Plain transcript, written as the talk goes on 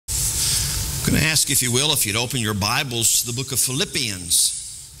I'm going to ask, if you will, if you'd open your Bibles to the book of Philippians.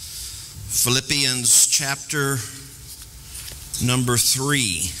 Philippians chapter number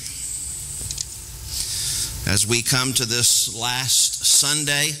 3. As we come to this last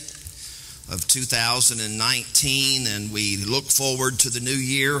Sunday of 2019 and we look forward to the new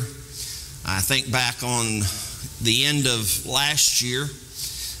year, I think back on the end of last year,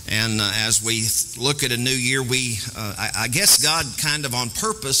 and as we look at a new year, I guess God kind of on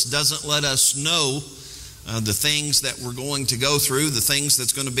purpose doesn't let us know the things that we're going to go through, the things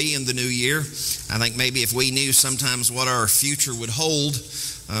that's going to be in the new year. I think maybe if we knew sometimes what our future would hold,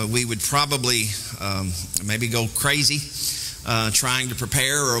 we would probably maybe go crazy trying to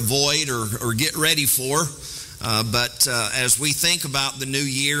prepare or avoid or get ready for. But as we think about the new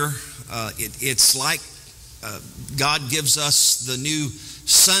year, it's like God gives us the new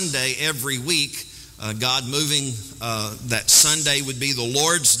Sunday every week. God moving that Sunday would be the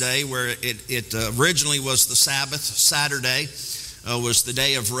Lord's Day, where it originally was the Sabbath. Saturday was the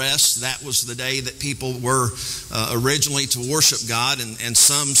day of rest. That was the day that people were originally to worship God, and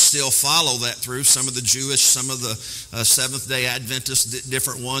some still follow that through. Some of the Jewish, some of the Seventh-day Adventists,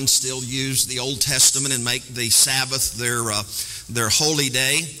 different ones still use the Old Testament and make the Sabbath their holy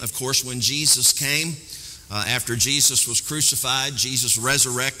day. Of course, when Jesus came, after Jesus was crucified, Jesus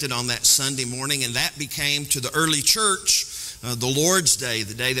resurrected on that Sunday morning, and that became to the early church the Lord's Day,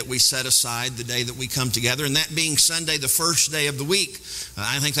 the day that we set aside, the day that we come together. And that being Sunday, the first day of the week,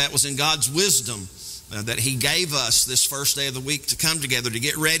 I think that was in God's wisdom that He gave us this first day of the week to come together to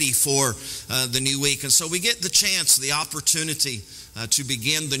get ready for the new week. And so we get the chance, the opportunity to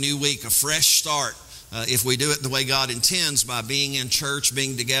begin the new week, a fresh start. If we do it the way God intends, by being in church,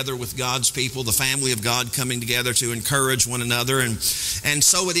 being together with God's people, the family of God coming together to encourage one another. And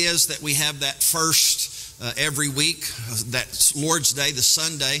so it is that we have that first every week, that Lord's Day, the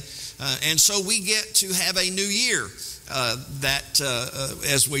Sunday. And so we get to have a new year.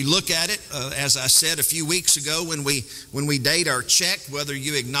 As we look at it, as I said a few weeks ago, when we date our check, whether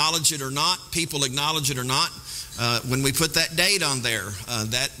you acknowledge it or not, people acknowledge it or not, when we put that date on there,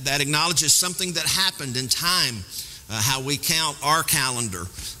 that acknowledges something that happened in time, how we count our calendar,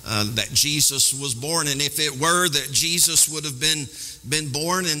 that Jesus was born. And if it were that Jesus would have been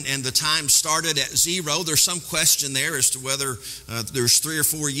born and the time started at 0, there's some question there as to whether there's 3 or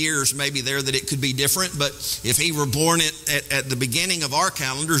 4 years maybe there that it could be different. But if He were born at the beginning of our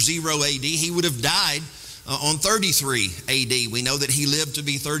calendar, 0 AD, He would have died on 33 AD. We know that He lived to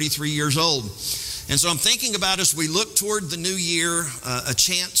be 33 years old. And so I'm thinking about, as we look toward the new year, a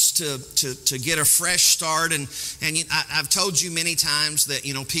chance to get a fresh start. And I've told you many times that,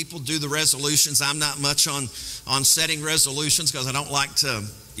 people do the resolutions. I'm not much on setting resolutions because I don't like to,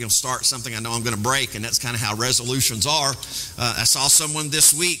 start something I know I'm going to break. And that's kind of how resolutions are. I saw someone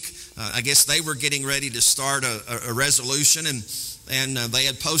this week, I guess they were getting ready to start a resolution, and they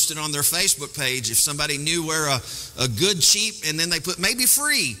had posted on their Facebook page, if somebody knew where a good, cheap, and then they put maybe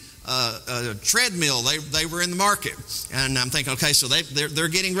free, a treadmill, they were in the market. And I'm thinking, okay, so they're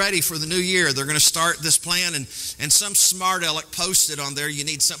getting ready for the new year. They're going to start this plan, and some smart aleck posted on there, you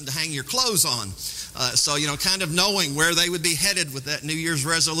need something to hang your clothes on. So kind of knowing where they would be headed with that New Year's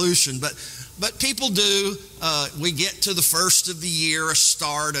resolution. But people do. We get to the first of the year, a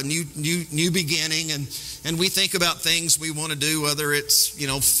start, a new beginning, and we think about things we want to do, whether it's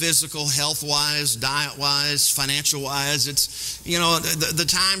physical, health-wise, diet-wise, financial-wise. It's the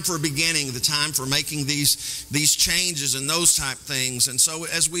time for beginning, the time for making these changes and those type things. And so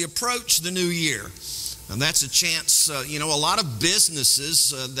as we approach the new year, and that's a chance, a lot of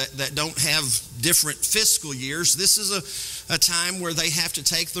businesses that don't have different fiscal years, this is a time where they have to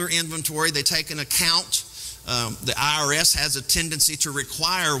take their inventory, they take an account. The IRS has a tendency to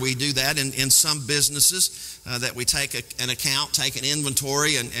require we do that in some businesses, that we take an account, take an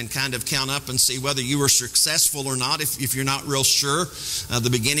inventory, and kind of count up and see whether you were successful or not. If you're not real sure, the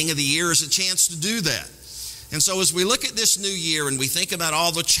beginning of the year is a chance to do that. And so as we look at this new year and we think about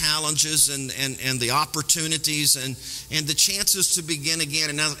all the challenges and the opportunities and the chances to begin again,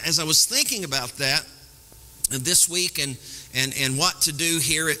 and as I was thinking about that this week and what to do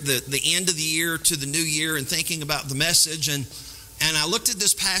here at the end of the year to the new year, and thinking about the message, and I looked at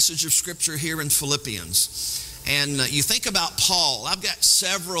this passage of Scripture here in Philippians. And you think about Paul. I've got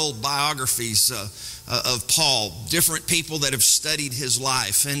several biographies of Paul, different people that have studied his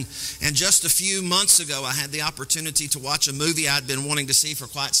life. And just a few months ago, I had the opportunity to watch a movie I'd been wanting to see for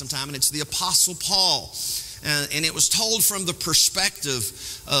quite some time, and it's The Apostle Paul. And it was told from the perspective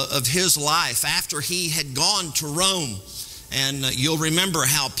of his life after he had gone to Rome. And you'll remember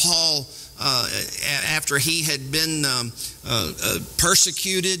how Paul after he had been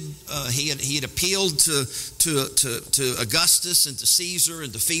persecuted, he had appealed to Augustus and to Caesar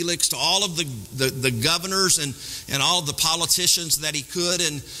and to Felix, to all of the governors and all of the politicians that he could.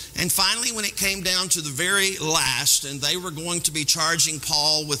 And finally, when it came down to the very last, and they were going to be charging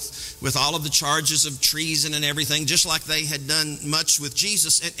Paul with all of the charges of treason and everything, just like they had done much with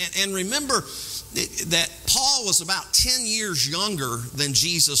Jesus. And remember that Paul was about 10 years younger than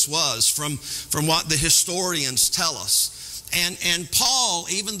Jesus was, from what the historians tell us. And Paul,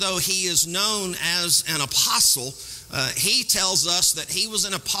 even though he is known as an apostle, he tells us that he was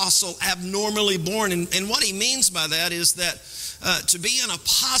an apostle abnormally born. And what he means by that is that to be an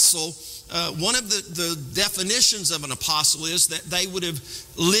apostle, one of the definitions of an apostle is that they would have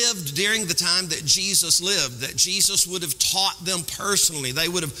lived during the time that Jesus lived, that Jesus would have taught them personally. They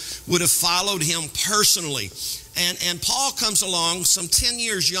would have followed him personally. And Paul comes along some 10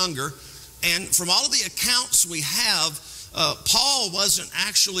 years younger, and from all of the accounts we have, Paul wasn't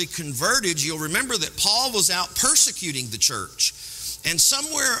actually converted. You'll remember that Paul was out persecuting the church. And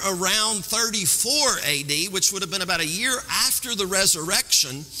somewhere around 34 AD, which would have been about a year after the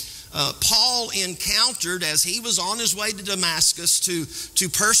resurrection, Paul encountered, as he was on his way to Damascus to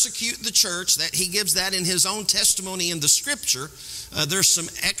persecute the church, that he gives that in his own testimony in the scripture. There's some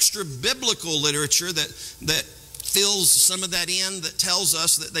extra biblical literature that fills some of that in, that tells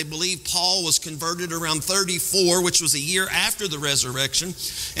us that they believe Paul was converted around 34, which was a year after the resurrection.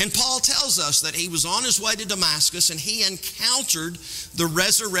 And Paul tells us that he was on his way to Damascus and he encountered the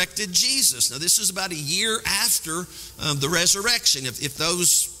resurrected Jesus. Now, this is about a year after the resurrection, if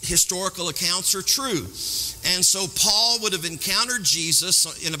those historical accounts are true. And so Paul would have encountered Jesus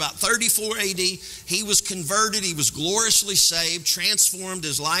in about 34 AD. He was converted. He was gloriously saved, transformed,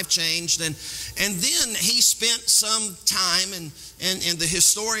 his life changed. And then he spent some time, and the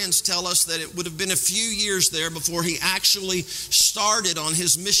historians tell us that it would have been a few years there before he actually started on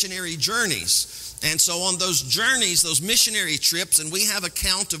his missionary journeys. And so on those journeys, those missionary trips, and we have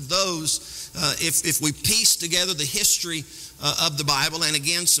account of those if we piece together the history of the Bible, and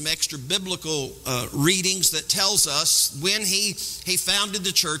again some extra biblical readings that tells us when he founded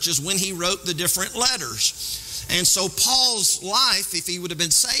the churches, when he wrote the different letters. And so Paul's life, if he would have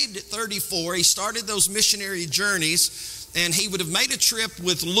been saved at 34, he started those missionary journeys, and he would have made a trip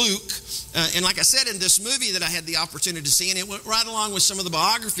with Luke. And like I said, in this movie that I had the opportunity to see, and it went right along with some of the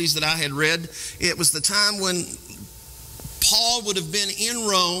biographies that I had read, it was the time when Paul would have been in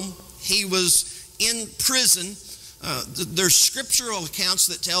Rome. He was in prison. There's scriptural accounts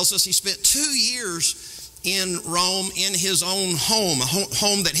that tells us he spent 2 years in Rome in his own home, a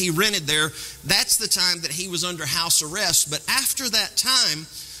home that he rented there. That's the time that he was under house arrest. But after that time,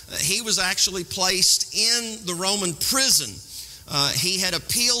 he was actually placed in the Roman prison. He had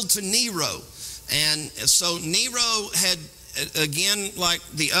appealed to Nero. And so Nero had, again, like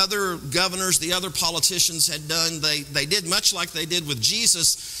the other governors, the other politicians had done, they did much like they did with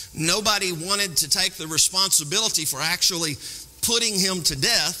Jesus. Nobody wanted to take the responsibility for actually putting him to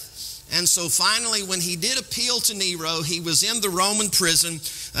death. And so finally, when he did appeal to Nero, he was in the Roman prison.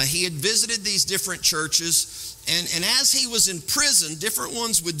 He had visited these different churches. And as he was in prison, different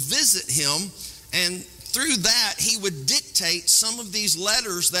ones would visit him. And through that, he would dictate some of these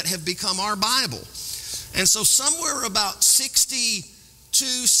letters that have become our Bible. And so somewhere about 62,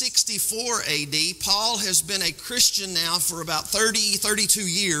 64 AD, Paul has been a Christian now for about 32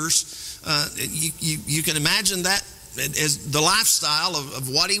 years. You can imagine that as the lifestyle of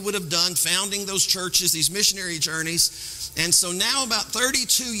what he would have done, founding those churches, these missionary journeys. And so now about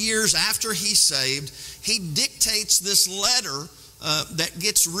 32 years after he's saved, he dictates this letter that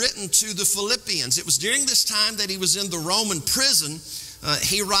gets written to the Philippians. It was during this time that he was in the Roman prison.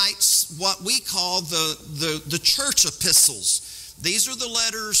 He writes what we call the church epistles. These are the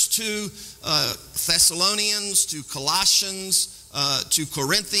letters to Thessalonians, to Colossians, to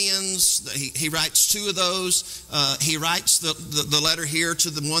Corinthians. He writes 2 of those. He writes the letter here to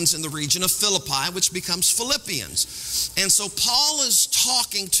the ones in the region of Philippi, which becomes Philippians. And so Paul is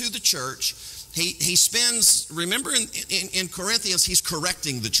talking to the church. He spends, remember in Corinthians, he's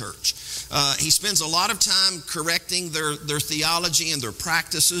correcting the church. He spends a lot of time correcting their theology and their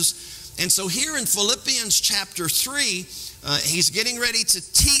practices. And so here in Philippians chapter 3, he's getting ready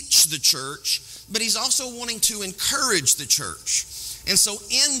to teach the church, but he's also wanting to encourage the church. And so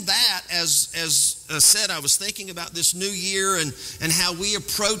in that, as said, I was thinking about this new year and how we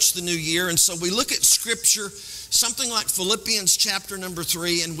approach the new year. And so we look at Scripture, something like Philippians chapter number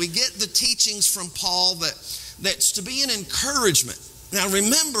 3, and we get the teachings from Paul that's to be an encouragement. Now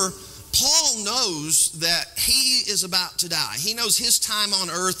remember, Paul knows that he is about to die. He knows his time on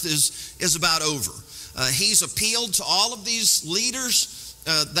earth is about over. He's appealed to all of these leaders.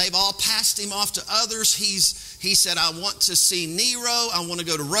 They've all passed him off to others. He said, I want to see Nero. I want to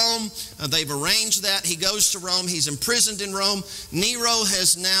go to Rome. They've arranged that. He goes to Rome. He's imprisoned in Rome. Nero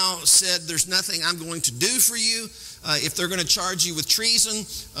has now said, there's nothing I'm going to do for you. If they're going to charge you with treason,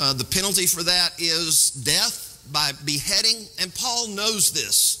 the penalty for that is death by beheading. And Paul knows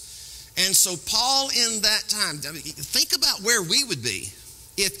this. And so Paul in that time, think about where we would be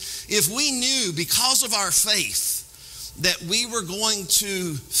if we knew because of our faith that we were going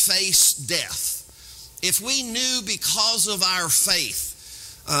to face death. If we knew because of our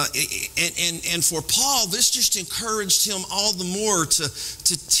faith, and for Paul, this just encouraged him all the more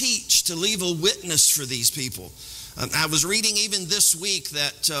to teach, to leave a witness for these people. I was reading even this week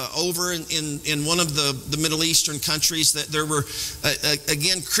that over in one of the Middle Eastern countries that there were,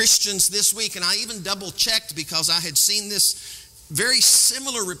 again, Christians this week, and I even double-checked because I had seen this very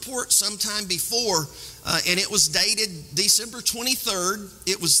similar report sometime before, and it was dated December 23rd.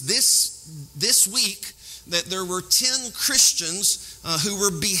 It was this week that there were 10 Christians who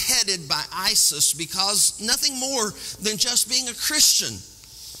were beheaded by ISIS because nothing more than just being a Christian.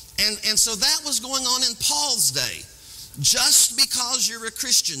 And so that was going on in Paul's day. Just because you're a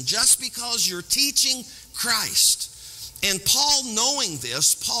Christian, just because you're teaching Christ. And Paul, knowing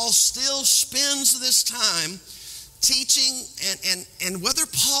this, Paul still spends this time teaching, and whether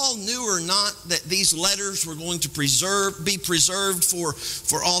Paul knew or not that these letters were going to be preserved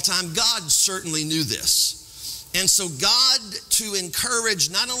for all time, God certainly knew this. And so God, to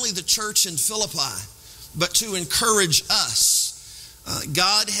encourage not only the church in Philippi, but to encourage us,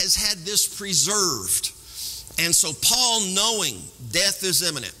 God has had this preserved. And so Paul, knowing death is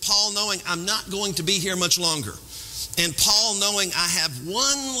imminent, Paul knowing I'm not going to be here much longer, and Paul knowing I have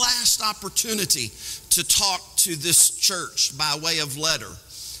one last opportunity to talk to this church by way of letter.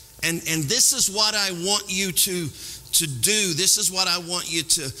 And this is what I want you to do. This is what I want you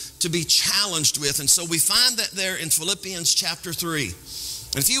to be challenged with. And so we find that there in Philippians chapter 3.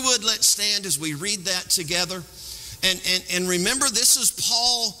 And if you would, let's stand as we read that together. And remember, this is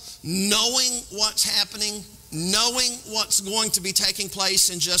Paul knowing what's happening, knowing what's going to be taking place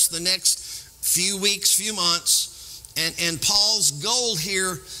in just the next few weeks, few months. And Paul's goal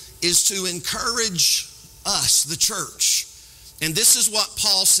here is to encourage us, the church. And this is what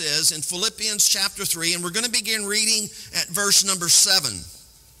Paul says in Philippians chapter 3, and we're going to begin reading at verse number 7.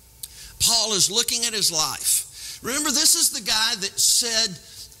 Paul is looking at his life. Remember, this is the guy that said,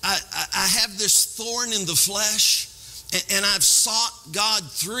 I have this thorn in the flesh, and I've sought God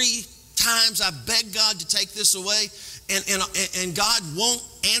 3 times. I've begged God to take this away, and God won't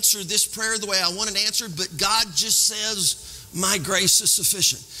answer this prayer the way I want it answered, but God just says, my grace is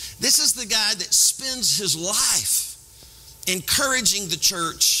sufficient. This is the guy that spends his life encouraging the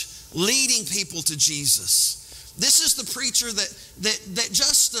church, leading people to Jesus. This is the preacher that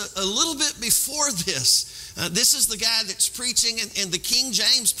just a little bit before this, this is the guy that's preaching, and the King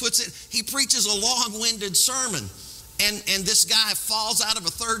James puts it, he preaches a long-winded sermon. And this guy falls out of a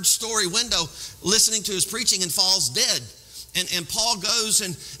 3rd-story window listening to his preaching and falls dead. And Paul goes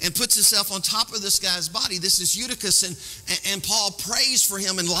and puts himself on top of this guy's body. This is Eutychus, and Paul prays for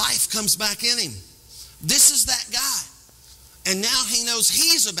him, and life comes back in him. This is that guy. And now he knows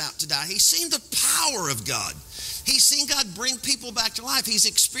he's about to die. He's seen the power of God. He's seen God bring people back to life. He's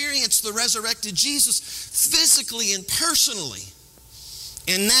experienced the resurrected Jesus physically and personally.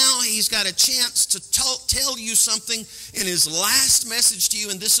 And now he's got a chance to tell you something in his last message to you,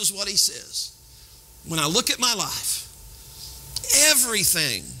 and this is what he says. When I look at my life,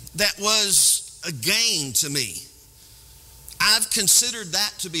 everything that was a gain to me, I've considered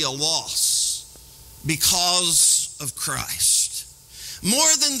that to be a loss because of Christ.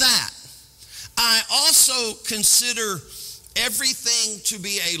 More than that, I also consider everything to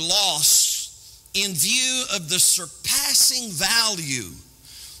be a loss in view of the surpassing value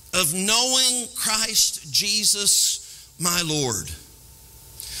of knowing Christ Jesus, my Lord.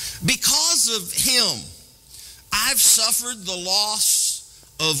 Because of him, I've suffered the loss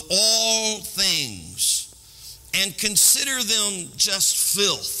of all things and consider them just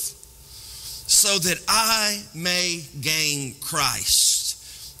filth, so that I may gain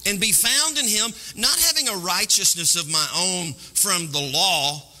Christ and be found in him, not having a righteousness of my own from the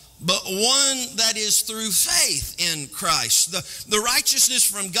law, but one that is through faith in Christ. The righteousness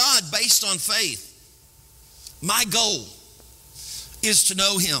from God based on faith. My goal is to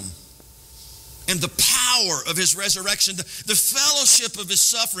know him and the power of his resurrection, the fellowship of his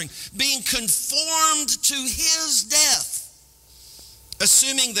suffering, being conformed to his death,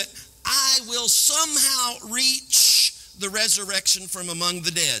 assuming that I will somehow reach the resurrection from among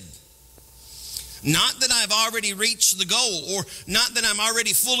the dead. Not that I've already reached the goal, or not that I'm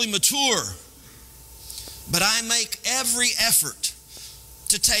already fully mature, but I make every effort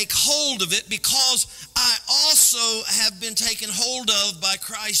to take hold of it because I also have been taken hold of by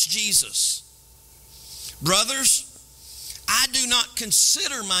Christ Jesus. Brothers, I do not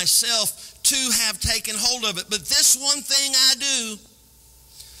consider myself to have taken hold of it, but this one thing I do,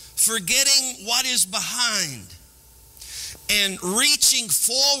 forgetting what is behind and reaching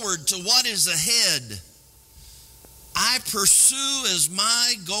forward to what is ahead, I pursue as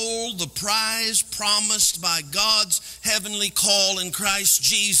my goal the prize promised by God's heavenly call in Christ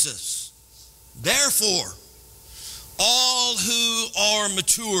Jesus. Therefore, all who are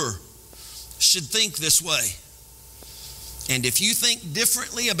mature should think this way. And if you think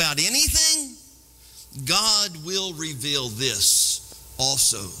differently about anything, God will reveal this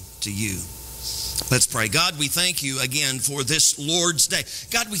also to you. Let's pray. God, we thank you again for this Lord's Day.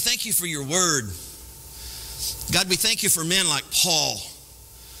 God, we thank you for your word. God, we thank you for men like Paul,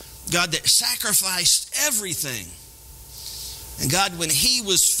 God, that sacrificed everything. And God, when he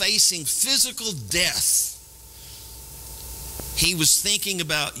was facing physical death, he was thinking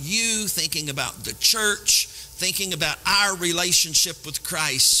about you, thinking about the church, thinking about our relationship with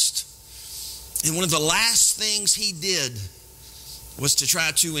Christ. And one of the last things he did was to try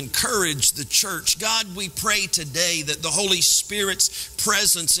to encourage the church. God, we pray today that the Holy Spirit's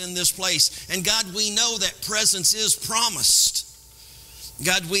presence in this place, and God, we know that presence is promised.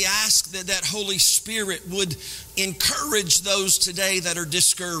 God, we ask that that Holy Spirit would encourage those today that are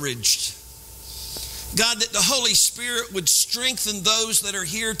discouraged. God, that the Holy Spirit would strengthen those that are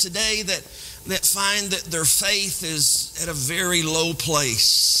here today that find that their faith is at a very low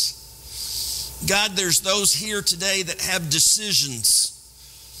place. God, there's those here today that have decisions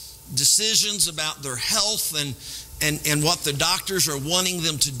about their health and what the doctors are wanting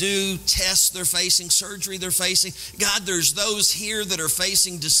them to do, tests they're facing, surgery they're facing. God, there's those here that are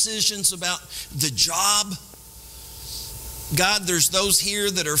facing decisions about the job. God, there's those here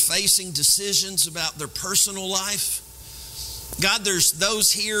that are facing decisions about their personal life. God, there's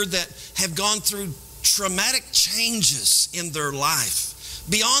those here that have gone through traumatic changes in their life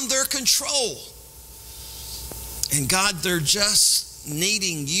beyond their control. And God, they're just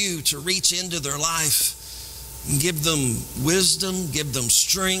needing you to reach into their life and give them wisdom, give them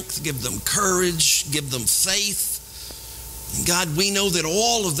strength, give them courage, give them faith. And God, we know that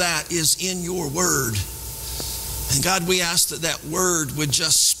all of that is in your word. And God, we ask that that word would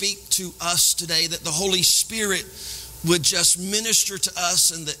just speak to us today, that the Holy Spirit would just minister to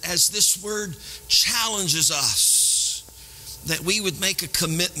us, and that as this word challenges us, that we would make a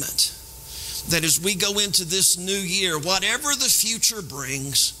commitment that as we go into this new year, whatever the future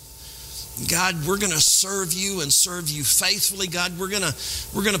brings, God, we're going to serve you and serve you faithfully. God, we're going to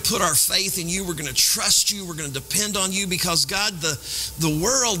put our faith in you. We're going to trust you. We're going to depend on you because, God, the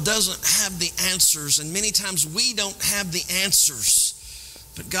world doesn't have the answers, and many times we don't have the answers.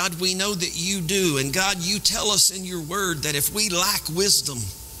 But God, we know that you do. And God, you tell us in your word that if we lack wisdom,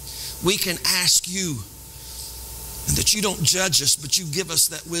 we can ask you. And that you don't judge us, but you give us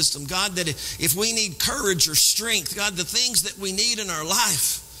that wisdom. God, that if we need courage or strength, God, the things that we need in our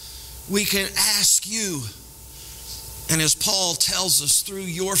life, we can ask you. And as Paul tells us, through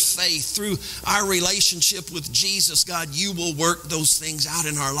your faith, through our relationship with Jesus, God, you will work those things out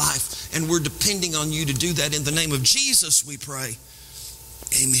in our life. And we're depending on you to do that. In the name of Jesus, we pray.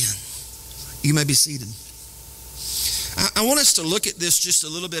 Amen. You may be seated. I want us to look at this just a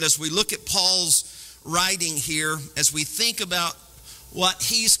little bit as we look at Paul's writing here, as we think about what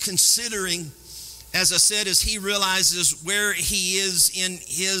he's considering, as I said, as he realizes where he is in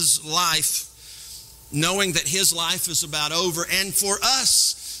his life, knowing that his life is about over. And for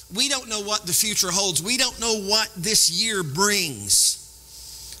us, we don't know what the future holds. We don't know what this year brings.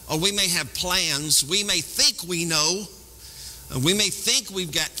 Or we may have plans. We may think we know. We may think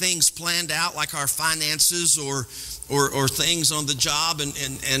we've got things planned out, like our finances or things on the job,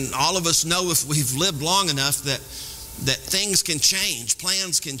 and all of us know, if we've lived long enough, that things can change,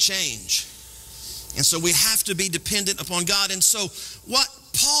 plans can change. And so we have to be dependent upon God. And so what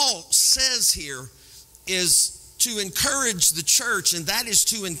Paul says here is to encourage the church, and that is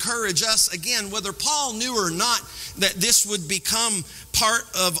to encourage us, again, whether Paul knew or not that this would become part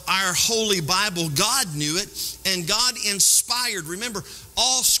of our Holy Bible. God knew it, and God inspired. Remember,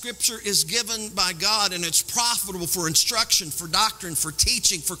 all Scripture is given by God, and it's profitable for instruction, for doctrine, for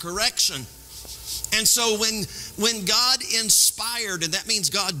teaching, for correction. And so when God inspired, and that means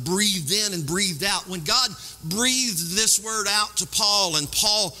God breathed in and breathed out, when God breathed this word out to Paul and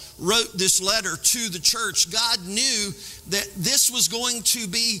Paul wrote this letter to the church, God knew that this was going to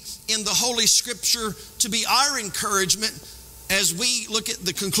be in the Holy Scripture to be our encouragement as we look at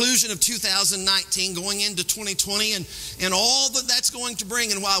the conclusion of 2019 going into 2020 and all that that's going to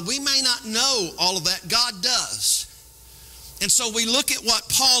bring. And while we may not know all of that, God does. And so we look at what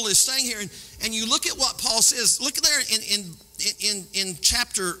Paul is saying here, and you look at what Paul says. Look there in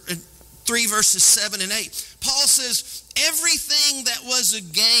chapter 3, verses 7 and 8. Paul says, everything that was a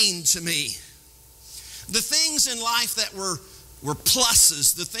gain to me, the things in life that were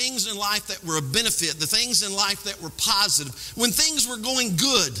pluses, the things in life that were a benefit, the things in life that were positive, when things were going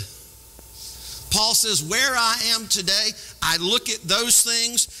good, Paul says, where I am today, I look at those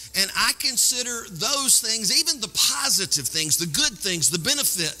things and I consider those things, even the positive things, the good things, the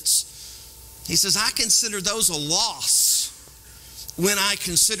benefits. He says, I consider those a loss when I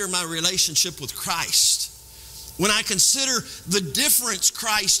consider my relationship with Christ, when I consider the difference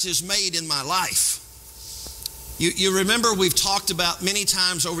Christ has made in my life. You remember we've talked about many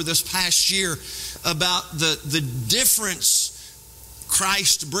times over this past year about the difference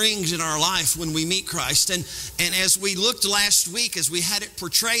Christ brings in our life when we meet Christ. And as we looked last week, as we had it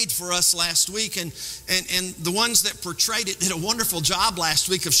portrayed for us last week, and the ones that portrayed it did a wonderful job last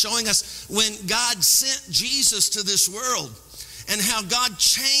week of showing us when God sent Jesus to this world and how God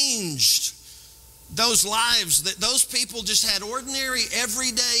changed those lives, that those people just had ordinary,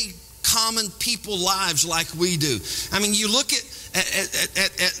 everyday, common people lives like we do. I mean, you look at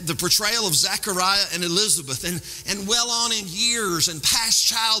the portrayal of Zechariah and Elizabeth and well on in years and past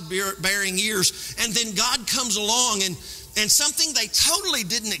childbearing years, and then God comes along and something they totally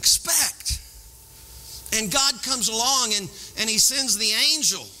didn't expect. And God comes along and he sends the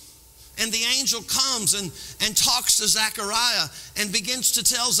angel, and the angel comes and talks to Zechariah and begins to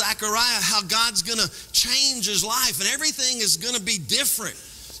tell Zechariah how God's going to change his life and everything is going to be different.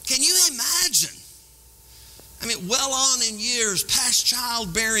 Can you imagine? I mean, well on in years, past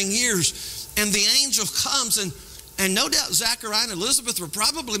childbearing years, and the angel comes, and no doubt Zechariah and Elizabeth were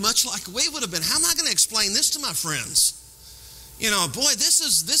probably much like we would have been. How am I going to explain this to my friends? You know, boy, this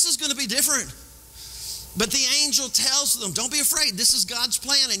is going to be different. But the angel tells them, don't be afraid, this is God's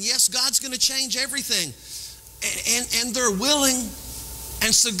plan, and yes, God's going to change everything. And they're willing,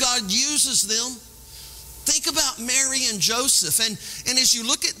 and so God uses them. Think about Mary and Joseph, and as you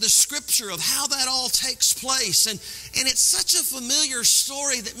look at the scripture of how that all takes place, and it's such a familiar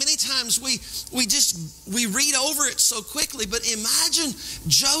story that many times we read over it so quickly, but imagine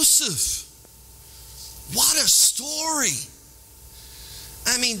Joseph. What a story.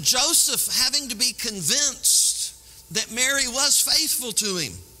 I mean, Joseph having to be convinced that Mary was faithful to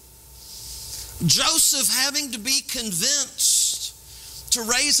him. Joseph having to be convinced to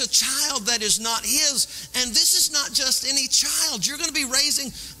raise a child that is not his. And this is not just any child. You're going to be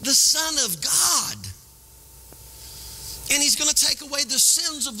raising the Son of God. And he's going to take away the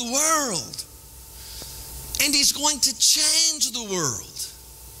sins of the world. And he's going to change the world.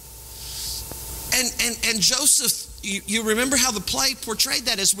 And Joseph, you remember how the play portrayed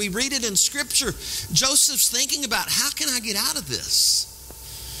that as we read it in Scripture. Joseph's thinking about, how can I get out of this?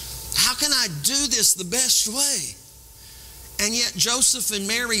 How can I do this the best way? And yet Joseph and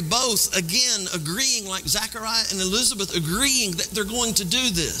Mary both, again, agreeing, like Zechariah and Elizabeth, agreeing that they're going to do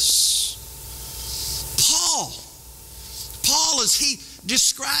this. Paul, as he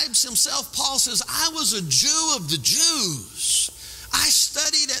describes himself, Paul says, I was a Jew of the Jews. I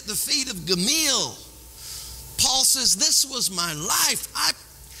studied at the feet of Gamaliel. Paul says, this was my life.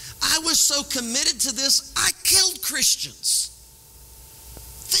 I was so committed to this, I killed Christians.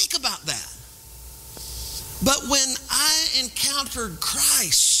 Think about that. But when I encountered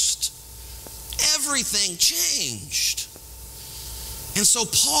Christ, everything changed. And so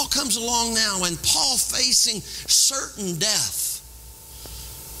Paul comes along now, and Paul facing certain death.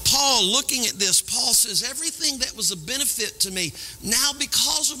 Paul looking at this, Paul says, everything that was a benefit to me, now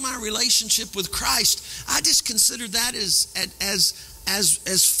because of my relationship with Christ, I just consider that as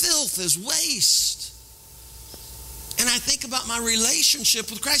filth, as waste. And I think about my relationship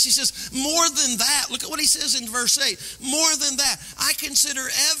with Christ. He says, more than that, look at what he says in verse 8. More than that, I consider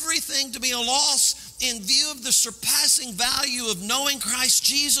everything to be a loss in view of the surpassing value of knowing Christ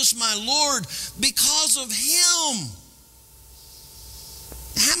Jesus my Lord because of him.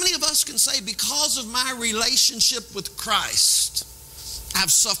 How many of us can say, because of my relationship with Christ, I've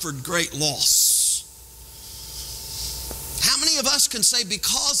suffered great loss? How many of us can say,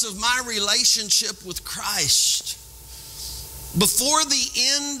 because of my relationship with Christ, before the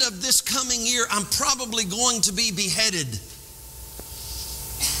end of this coming year, I'm probably going to be beheaded.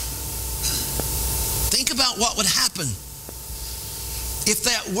 Think about what would happen if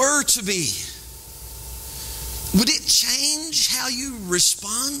that were to be. Would it change how you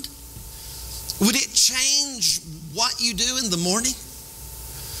respond? Would it change what you do in the morning?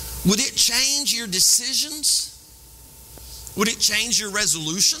 Would it change your decisions? Would it change your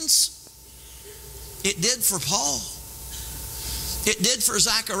resolutions? It did for Paul. It did for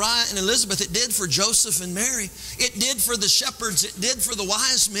Zachariah and Elizabeth. It did for Joseph and Mary. It did for the shepherds. It did for the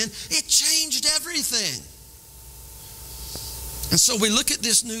wise men. It changed everything. And so we look at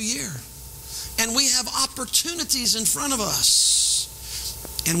this new year, and we have opportunities in front of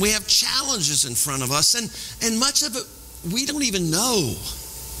us, and we have challenges in front of us, and much of it we don't even know.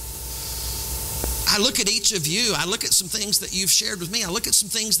 I look at each of you. I look at some things that you've shared with me. I look at some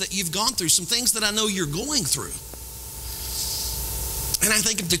things that you've gone through, some things that I know you're going through. And I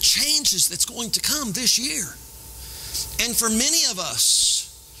think of the changes that's going to come this year. And for many of us,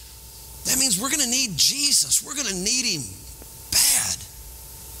 that means we're going to need Jesus. We're going to need Him bad.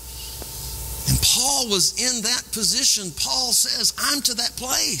 And Paul was in that position. Paul says, I'm to that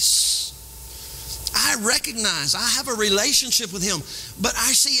place. I recognize I have a relationship with Him, but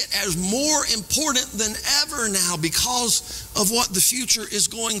I see it as more important than ever now because of what the future is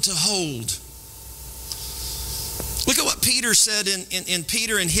going to hold. Look at what Peter said in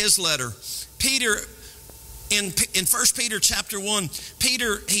Peter in his letter. Peter, in 1 Peter chapter 1,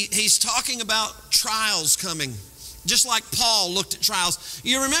 Peter, he's talking about trials coming, just like Paul looked at trials.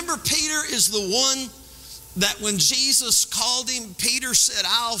 You remember Peter is the one that when Jesus called him, Peter said,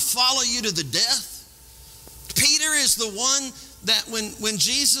 I'll follow you to the death. Peter is the one that when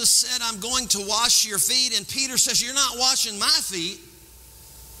Jesus said, I'm going to wash your feet, and Peter says, you're not washing my feet.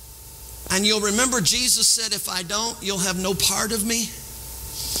 And you'll remember Jesus said, if I don't, you'll have no part of me.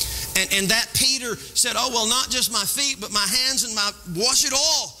 And that Peter said, oh, well, not just my feet, but my hands and my, wash it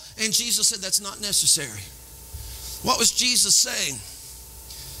all. And Jesus said, that's not necessary. What was Jesus saying?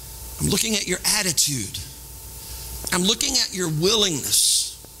 I'm looking at your attitude. I'm looking at your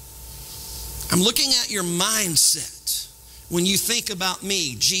willingness. I'm looking at your mindset. When you think about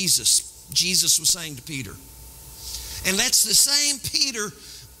me, Jesus was saying to Peter. And that's the same Peter.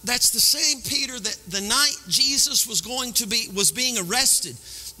 That's the same Peter that the night Jesus was being arrested,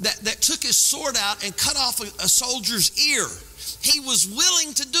 that took his sword out and cut off a soldier's ear. He was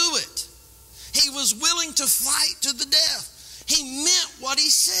willing to do it. He was willing to fight to the death. He meant what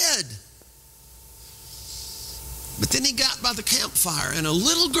he said. But then he got by the campfire, and a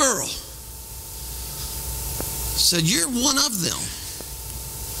little girl said, you're one of them.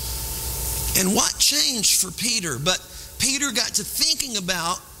 And what changed for Peter? But Peter got to thinking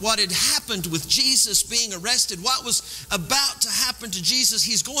about what had happened with Jesus being arrested, what was about to happen to Jesus.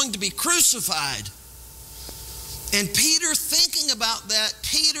 He's going to be crucified. And Peter, thinking about that,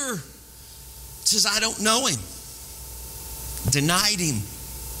 Peter says, I don't know Him. Denied Him.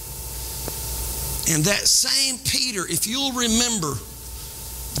 And that same Peter, if you'll remember,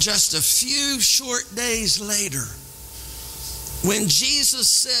 just a few short days later, when Jesus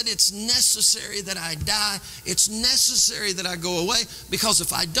said it's necessary that I die, it's necessary that I go away, because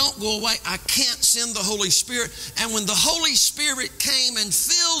if I don't go away, I can't send the Holy Spirit. And when the Holy Spirit came and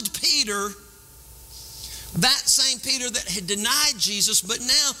filled Peter, that same Peter that had denied Jesus, but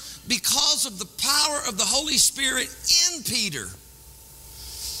now because of the power of the Holy Spirit in Peter,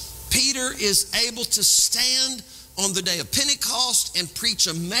 Peter is able to stand on the day of Pentecost and preach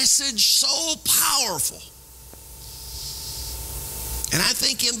a message so powerful. And I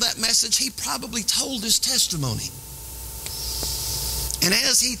think in that message, he probably told his testimony. And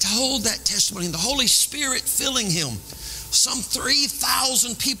as he told that testimony, the Holy Spirit filling him, some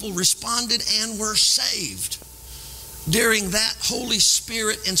 3,000 people responded and were saved during that Holy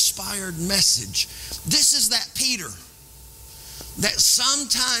Spirit-inspired message. This is that Peter that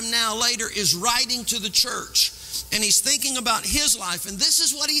sometime now later is writing to the church, and he's thinking about his life, and this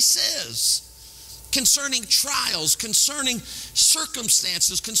is what he says concerning trials, concerning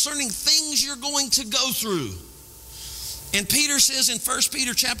circumstances, concerning things you're going to go through. And Peter says in 1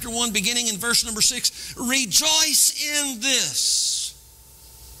 Peter chapter 1, beginning in verse number 6, rejoice in this.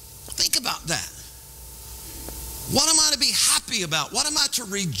 Think about that. What am I to be happy about? What am I to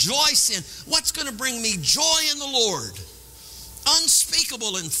rejoice in? What's going to bring me joy in the Lord?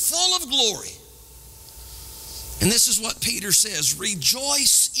 Unspeakable and full of glory. And this is what Peter says,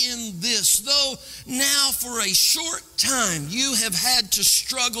 rejoice in this, though now for a short time you have had to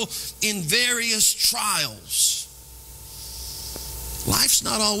struggle in various trials. Life's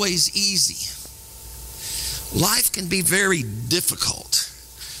not always easy. Life can be very difficult.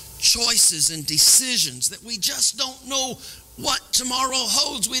 Choices and decisions that we just don't know what tomorrow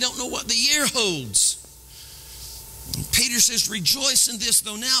holds. We don't know what the year holds. Peter says, rejoice in this,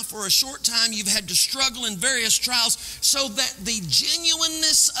 though now for a short time you've had to struggle in various trials, so that the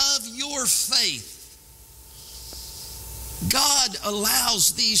genuineness of your faith, God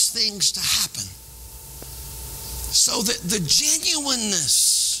allows these things to happen, so that the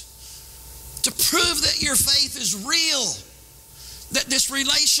genuineness, to prove that your faith is real, that this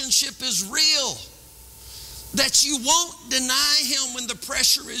relationship is real, that you won't deny Him when the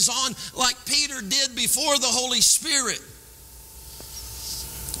pressure is on, like Peter did before the Holy Spirit.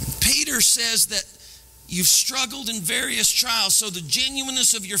 Peter says that you've struggled in various trials, so the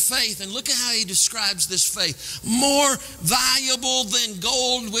genuineness of your faith, and look at how he describes this faith, more valuable than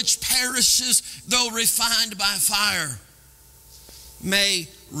gold which perishes though refined by fire, may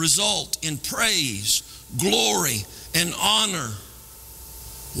result in praise, glory, and honor.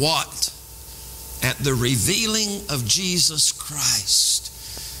 What? At the revealing of Jesus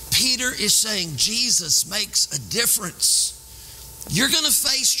Christ. Peter is saying Jesus makes a difference. You're going to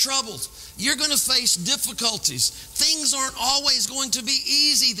face troubles. You're going to face difficulties. Things aren't always going to be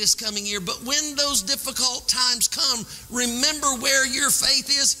easy this coming year, but when those difficult times come, remember where your faith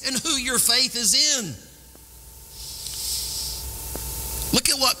is and who your faith is in. Look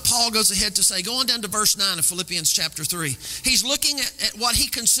at what Paul goes ahead to say. Go on down to verse 9 of Philippians chapter 3. He's looking at what he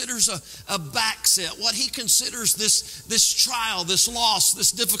considers a backset, what he considers this trial, this loss,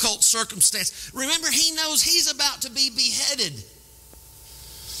 this difficult circumstance. Remember, he knows he's about to be beheaded.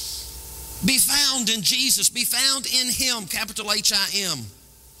 Be found in Jesus. Be found in Him, capital H-I-M.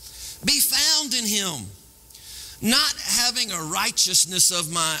 Be found in Him. Not having a righteousness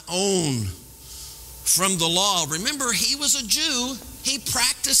of my own from the law. Remember, he was a Jew. He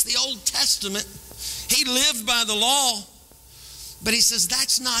practiced the Old Testament. He lived by the law. But he says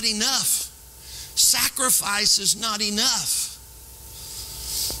that's not enough. Sacrifice is not enough.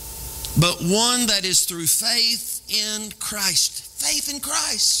 But one that is through faith in Christ. Faith in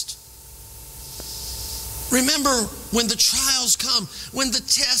Christ. Remember, when the trials come, when the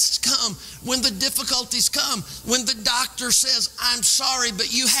tests come, when the difficulties come, when the doctor says, I'm sorry,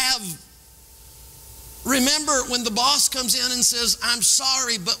 but you have. Remember when the boss comes in and says, I'm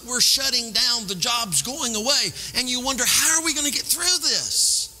sorry, but we're shutting down, the job's going away. And you wonder, how are we going to get through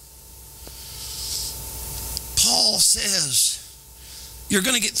this? Paul says, you're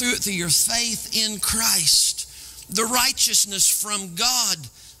going to get through it through your faith in Christ. The righteousness from God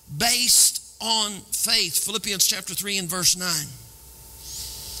based on faith. Philippians chapter 3 and verse 9.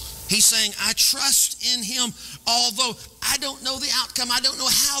 He's saying, I trust in Him, although I don't know the outcome. I don't know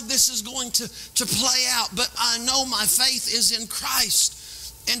how this is going to play out, but I know my faith is in Christ.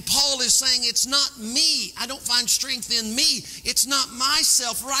 And Paul is saying, it's not me. I don't find strength in me. It's not my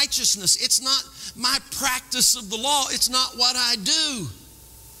self-righteousness. It's not my practice of the law. It's not what I do.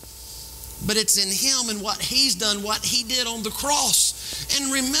 But it's in Him and what He's done, what He did on the cross.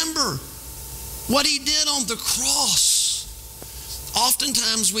 And remember, what He did on the cross.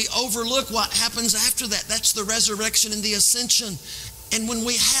 Oftentimes we overlook what happens after that. That's the resurrection and the ascension. And when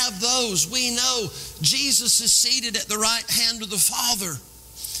we have those, we know Jesus is seated at the right hand of the Father.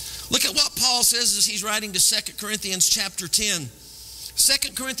 Look at what Paul says as he's writing to 2 Corinthians chapter 10.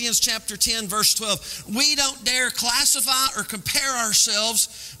 2 Corinthians chapter 10 verse 12. We don't dare classify or compare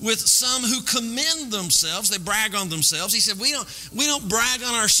ourselves with some who commend themselves. They brag on themselves. He said we don't brag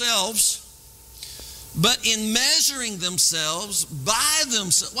on ourselves. But in measuring themselves by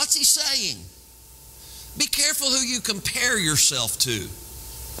themselves, what's he saying? Be careful who you compare yourself to.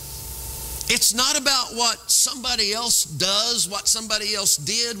 It's not about what somebody else does, what somebody else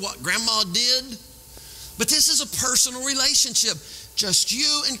did, what grandma did. But this is a personal relationship. Just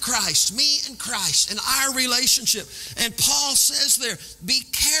you and Christ, me and Christ, and our relationship. And Paul says there, be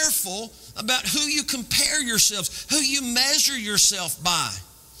careful about who you compare yourselves, who you measure yourself by.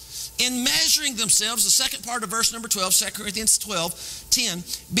 In measuring themselves, the second part of verse number 12, 2 Corinthians 12:10,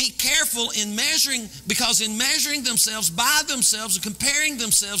 be careful in measuring, because in measuring themselves by themselves and comparing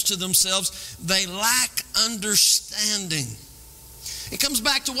themselves to themselves, they lack understanding. It comes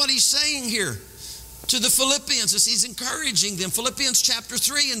back to what he's saying here to the Philippians as he's encouraging them. Philippians chapter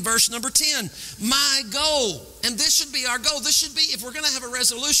 3 and verse number 10. My goal, and this should be our goal. This should be, if we're going to have a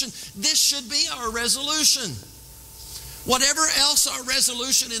resolution, this should be our resolution. Whatever else our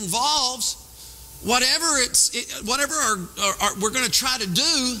resolution involves, whatever we're going to try to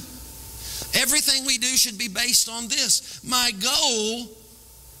do, everything we do should be based on this. My goal,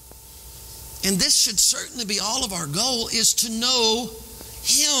 and this should certainly be all of our goal, is to know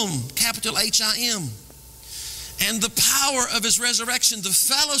Him, capital H-I-M. and the power of his resurrection, the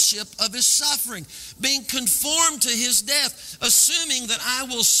fellowship of his suffering, being conformed to his death, assuming that I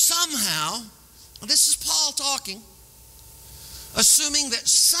will somehow, this is Paul talking, assuming that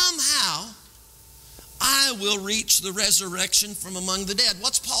somehow I will reach the resurrection from among the dead.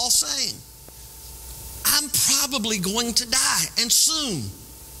 What's Paul saying? I'm probably going to die, and soon.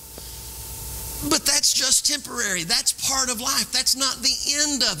 But that's just temporary. That's part of life. That's not the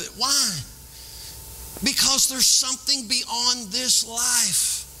end of it. Why? Because there's something beyond this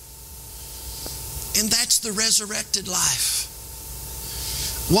life. And that's the resurrected life.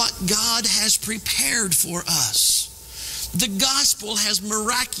 What God has prepared for us. The gospel has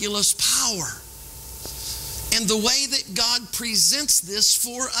miraculous power. And the way that God presents this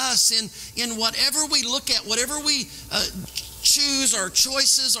for us in whatever we look at, whatever we choose, our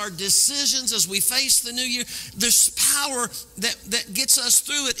choices, our decisions as we face the new year, this power that gets us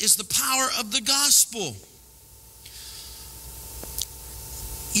through it is the power of the gospel.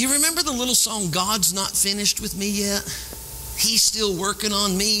 You remember the little song, God's Not Finished With Me Yet? He's still working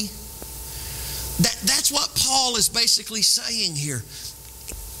on me. That's what Paul is basically saying here.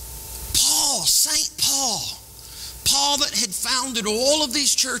 Paul, St. Paul that had founded all of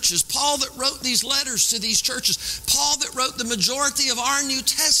these churches, Paul that wrote these letters to these churches, Paul that wrote the majority of our New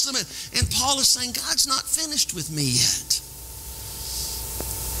Testament, and Paul is saying, God's not finished with me yet.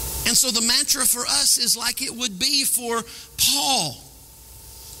 And so the mantra for us is like it would be for Paul.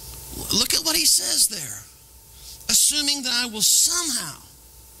 Look at what he says there. Assuming that I will somehow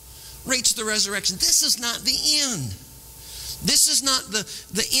reach the resurrection. This is not the end. This is not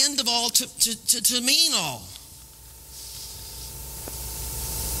the end of all to mean all.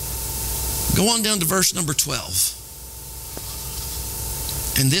 Go on down to verse number 12.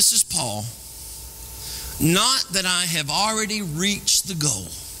 And this is Paul. Not that I have already reached the goal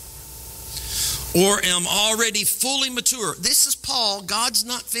or am already fully mature. This is Paul. God's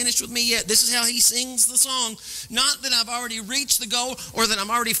not finished with me yet. This is how he sings the song. Not that I've already reached the goal or that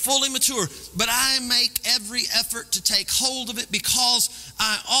I'm already fully mature, but I make every effort to take hold of it because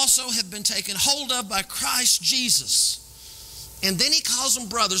I also have been taken hold of by Christ Jesus. And then he calls them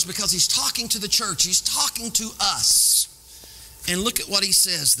brothers because he's talking to the church. He's talking to us. And look at what he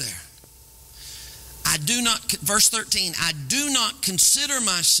says there. Verse 13, I do not consider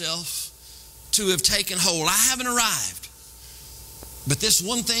myself to have taken hold. I haven't arrived. But this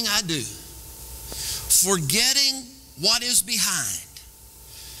one thing I do, forgetting what is behind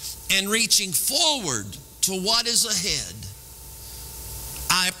and reaching forward to what is ahead,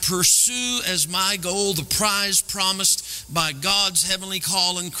 I pursue as my goal the prize promised by God's heavenly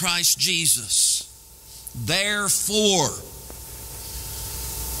call in Christ Jesus. Therefore,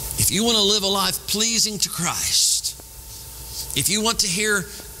 if you want to live a life pleasing to Christ, if you want to hear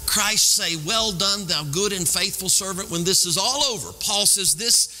Christ say, well done, thou good and faithful servant, when this is all over, Paul says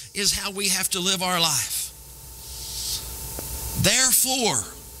this is how we have to live our life. Therefore,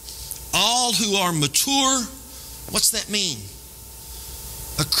 all who are mature, what's that mean?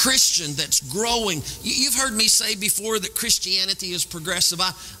 A Christian that's growing. You've heard me say before that Christianity is progressive.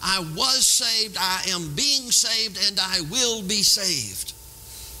 I was saved, I am being saved, and I will be saved.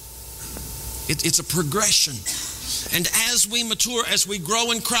 It's a progression. And as we mature, as we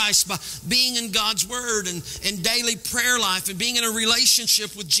grow in Christ by being in God's Word and daily prayer life and being in a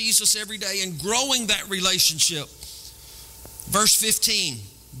relationship with Jesus every day and growing that relationship. Verse 15,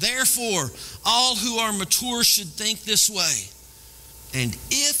 therefore, all who are mature should think this way. And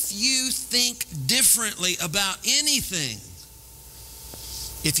if you think differently about anything,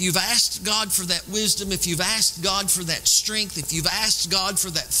 if you've asked God for that wisdom, if you've asked God for that strength, if you've asked God for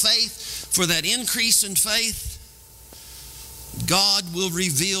that faith, for that increase in faith, God will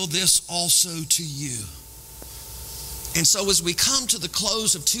reveal this also to you. And so as we come to the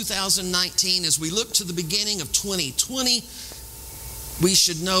close of 2019, as we look to the beginning of 2020, we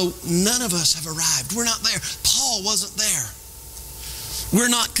should know none of us have arrived. We're not there. Paul wasn't there. We're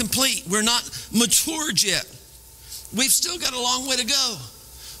not complete. We're not matured yet. We've still got a long way to go.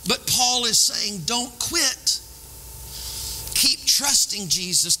 But Paul is saying, don't quit. Keep trusting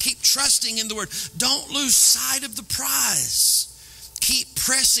Jesus. Keep trusting in the Word. Don't lose sight of the prize. Keep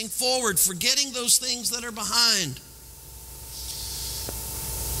pressing forward, forgetting those things that are behind.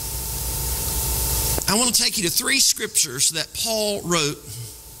 I want to take you to 3 scriptures that Paul wrote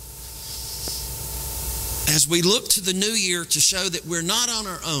as we look to the new year to show that we're not on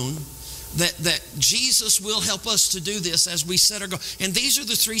our own, that Jesus will help us to do this as we set our goal. And these are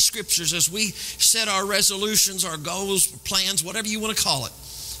the 3 scriptures as we set our resolutions, our goals, plans, whatever you want to call it.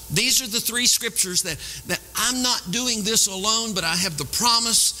 These are the 3 scriptures that I'm not doing this alone, but I have the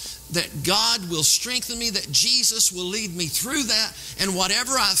promise that God will strengthen me, that Jesus will lead me through that, and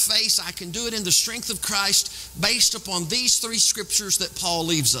whatever I face, I can do it in the strength of Christ based upon these three scriptures that Paul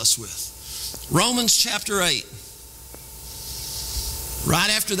leaves us with. Romans chapter 8. Right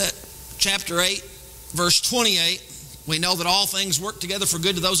after that, chapter 8, verse 28, we know that all things work together for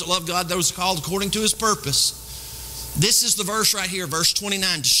good to those that love God, those called according to His purpose. This is the verse right here, verse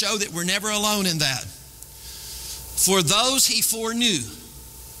 29, to show that we're never alone in that. For those He foreknew.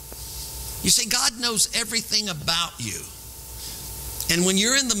 You see, God knows everything about you. And when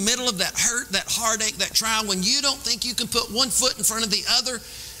you're in the middle of that hurt, that heartache, that trial, when you don't think you can put one foot in front of the other,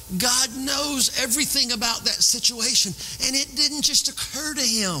 God knows everything about that situation. And it didn't just occur to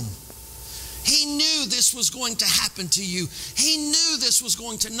Him. He knew this was going to happen to you. He knew this was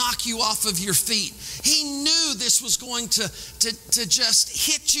going to knock you off of your feet. He knew this was going to just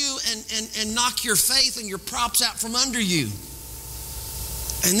hit you and knock your faith and your props out from under you.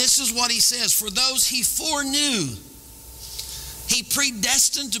 And this is what He says, for those He foreknew, He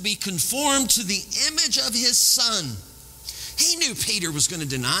predestined to be conformed to the image of His Son. He knew Peter was going to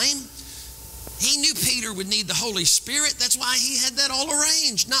deny Him. He knew Peter would need the Holy Spirit. That's why He had that all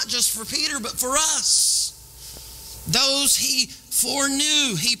arranged, not just for Peter, but for us. Those He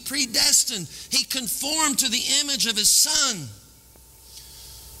foreknew, He predestined, He conformed to the image of His Son,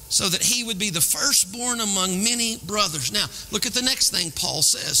 so that He would be the firstborn among many brothers. Now, look at the next thing Paul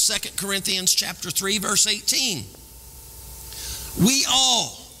says, 2 Corinthians chapter 3, verse 18. We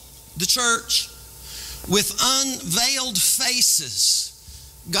all, the church, with unveiled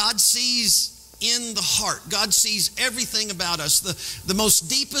faces, God sees in the heart. God sees everything about us. The most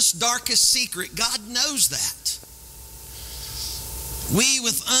deepest, darkest secret, God knows that. We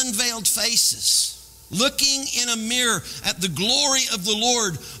with unveiled faces, looking in a mirror at the glory of the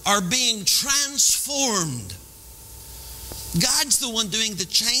Lord, are being transformed. God's the one doing the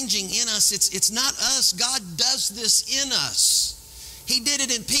changing in us. It's not us. God does this in us. He did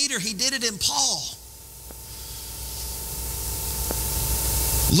it in Peter. He did it in Paul.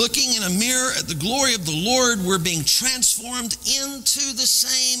 Looking in a mirror at the glory of the Lord, we're being transformed into the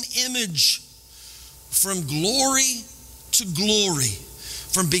same image, from glory to glory,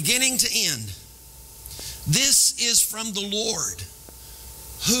 from beginning to end. This is from the Lord,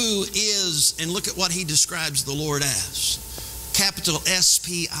 who is, and look at what He describes the Lord as, capital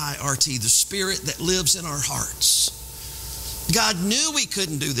S-P-I-R-T, the Spirit that lives in our hearts. God knew we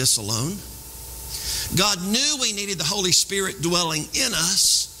couldn't do this alone. God knew we needed the Holy Spirit dwelling in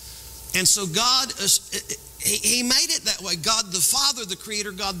us. And so God, He made it that way. God the Father, the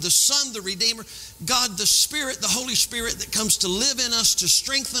Creator, God the Son, the Redeemer, God the Spirit, the Holy Spirit that comes to live in us, to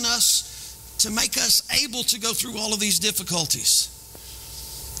strengthen us, to make us able to go through all of these difficulties.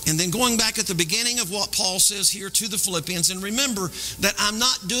 And then going back at the beginning of what Paul says here to the Philippians, and remember that I'm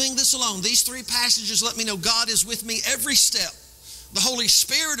not doing this alone. These three passages let me know God is with me every step. The Holy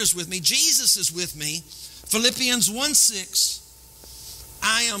Spirit is with me. Jesus is with me. Philippians 1:6,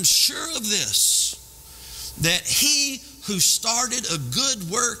 I am sure of this, that He who started a good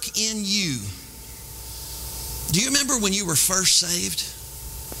work in you. Do you remember when you were first saved?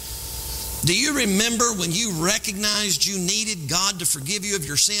 Do you remember when you recognized you needed God to forgive you of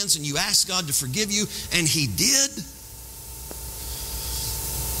your sins and you asked God to forgive you and He did?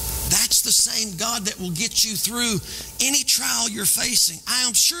 That's the same God that will get you through any trial you're facing. I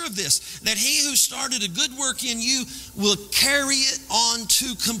am sure of this, that He who started a good work in you will carry it on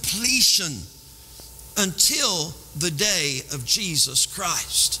to completion until the day of Jesus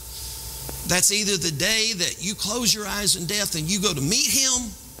Christ. That's either the day that you close your eyes in death and you go to meet Him,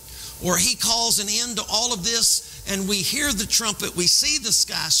 or He calls an end to all of this and we hear the trumpet, we see the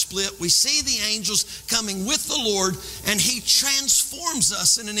sky split, we see the angels coming with the Lord, and He transforms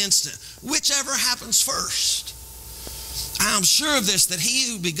us in an instant, whichever happens first. I am sure of this, that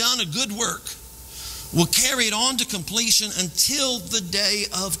He who begun a good work will carry it on to completion until the day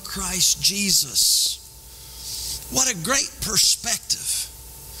of Christ Jesus. What a great perspective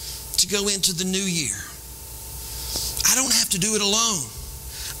to go into the new year. I don't have to do it alone.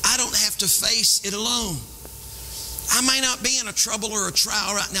 I don't have to face it alone. I may not be in a trouble or a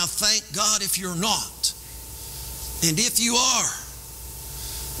trial right now. Thank God if you're not. And if you are,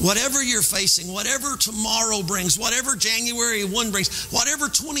 whatever you're facing, whatever tomorrow brings, whatever January 1 brings, whatever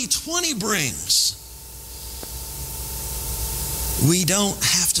 2020 brings, we don't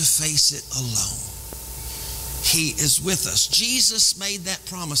have to face it alone. He is with us. Jesus made that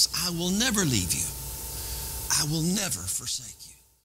promise, I will never leave you. I will never forsake you.